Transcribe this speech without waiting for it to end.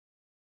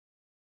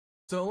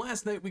So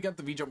last night we got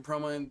the V-Jump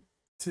promo, and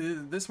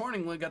this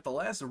morning we got the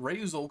last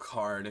Raizeol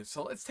card.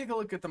 So let's take a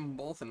look at them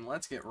both and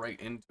let's get right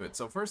into it.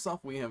 So first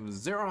off, we have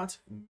Zerot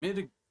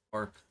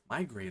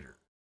Migrator.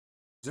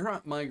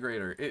 Zerot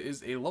Migrator. It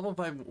is a level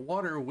 5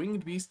 water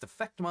winged beast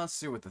effect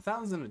monster with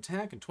 1000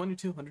 attack and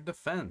 2200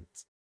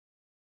 defense.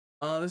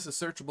 This is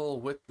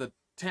searchable with the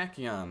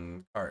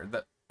Tachyon card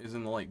that is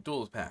in the Light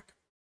Duels pack.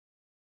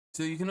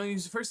 So you can only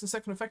use the first and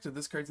second effect of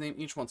this card's name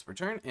each once per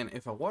turn, and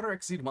if a water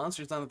exceed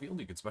monster is on the field,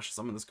 you can special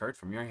summon this card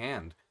from your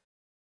hand.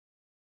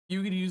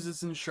 You could use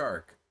this in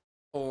Shark,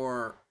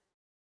 or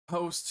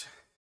post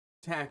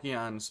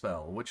Tachyon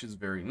spell, which is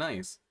very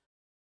nice.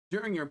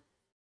 During your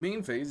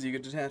main phase, you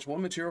can detach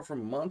one material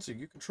from a monster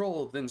you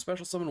control, then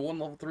special summon one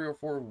level 3 or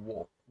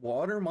 4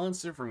 water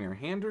monster from your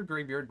hand or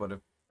graveyard, but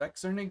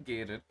effects are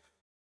negated.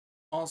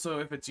 Also,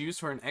 if it's used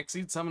for an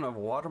exceed summon of a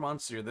water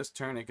monster this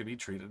turn, it could be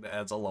treated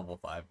as a level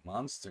 5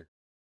 monster.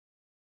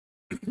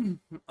 It's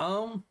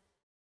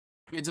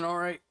an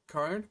alright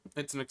card.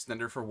 It's an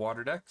extender for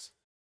water decks.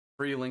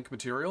 Free link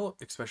material,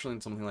 especially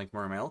in something like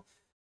Mermail.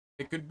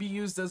 It could be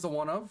used as a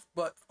one-of,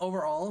 but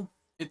overall,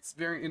 it's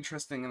very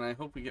interesting, and I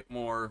hope we get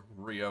more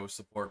Rio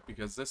support,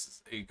 because this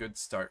is a good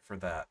start for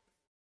that.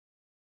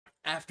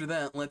 After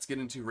that, let's get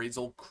into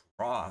Raizeol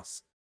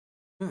Cross.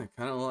 Kind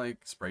of like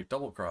Sprite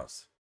Double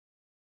Cross.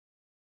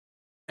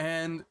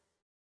 And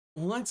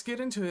let's get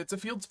into it. It's a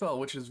field spell,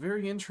 which is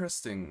very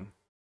interesting.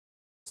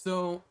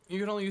 So you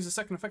can only use the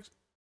second effect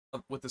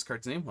with this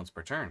card's name once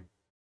per turn.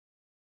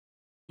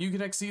 You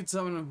can exceed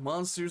summon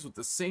monsters with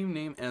the same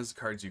name as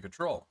cards you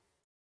control.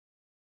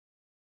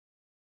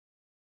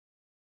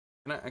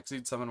 Cannot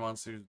exceed summon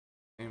monsters with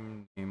the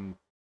same name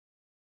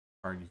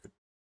card you could.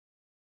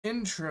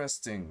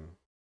 Interesting.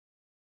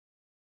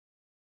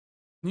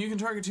 You can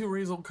target 2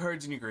 Raizeol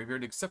cards in your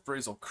graveyard except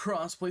Raizeol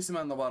Cross, place them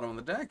on the bottom of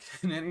the deck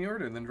in any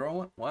order, then draw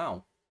one.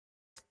 Wow.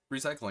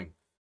 Recycling.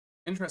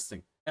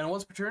 Interesting. And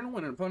once per turn,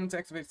 when an opponent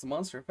activates the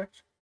monster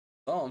effect,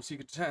 so you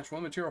can detach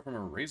one material from a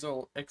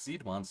Raizeol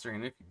Exceed monster,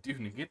 and if you do,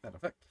 negate that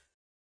effect.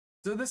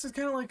 So this is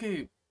kind of like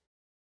a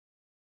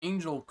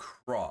Angel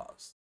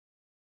Cross,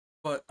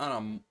 but on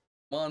a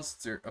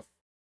monster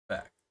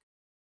effect.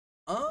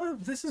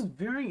 This is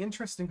very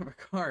interesting of a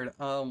card.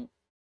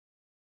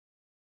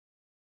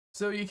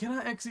 So you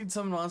cannot exceed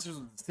summon monsters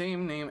with the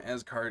same name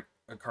as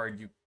a card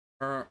you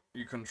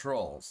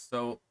control.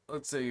 So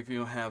let's say if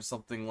you have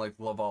something like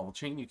Laval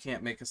Chain, you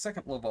can't make a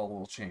second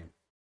Laval Chain.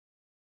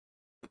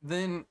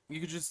 Then you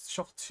could just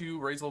shuffle 2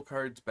 Raizeol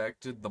cards back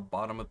to the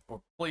bottom of,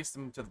 or place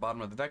them to the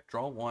bottom of the deck,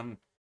 draw 1,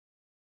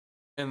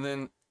 and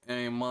then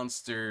a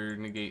monster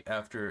negate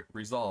after it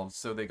resolves.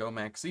 So they go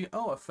maxi.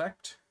 Oh,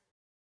 effect.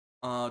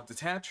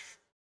 Detach.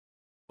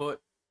 But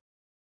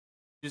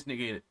just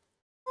negate it.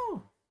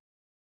 Oh.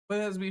 But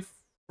it has to be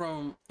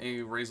from a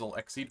Raizeol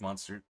Exceed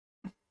monster.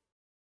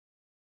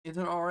 It's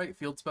an alright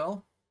field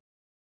spell.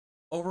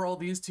 Overall,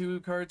 these 2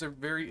 cards are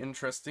very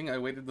interesting. I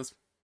waited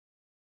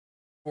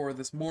for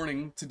this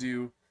morning to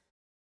do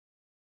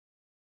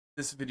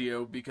this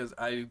video because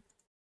I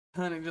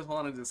kind of just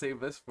wanted to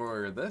save this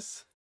for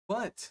this.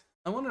 But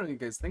I wonder what you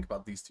guys think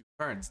about these 2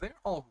 cards. They're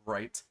all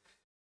right.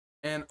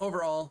 And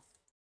overall,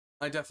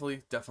 I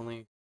definitely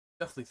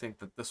think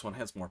that this one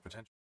has more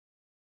potential.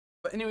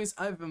 But anyways,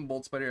 I've been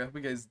Bolt Spider. I hope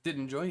you guys did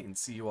enjoy, and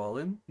see you all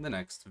in the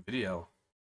next video.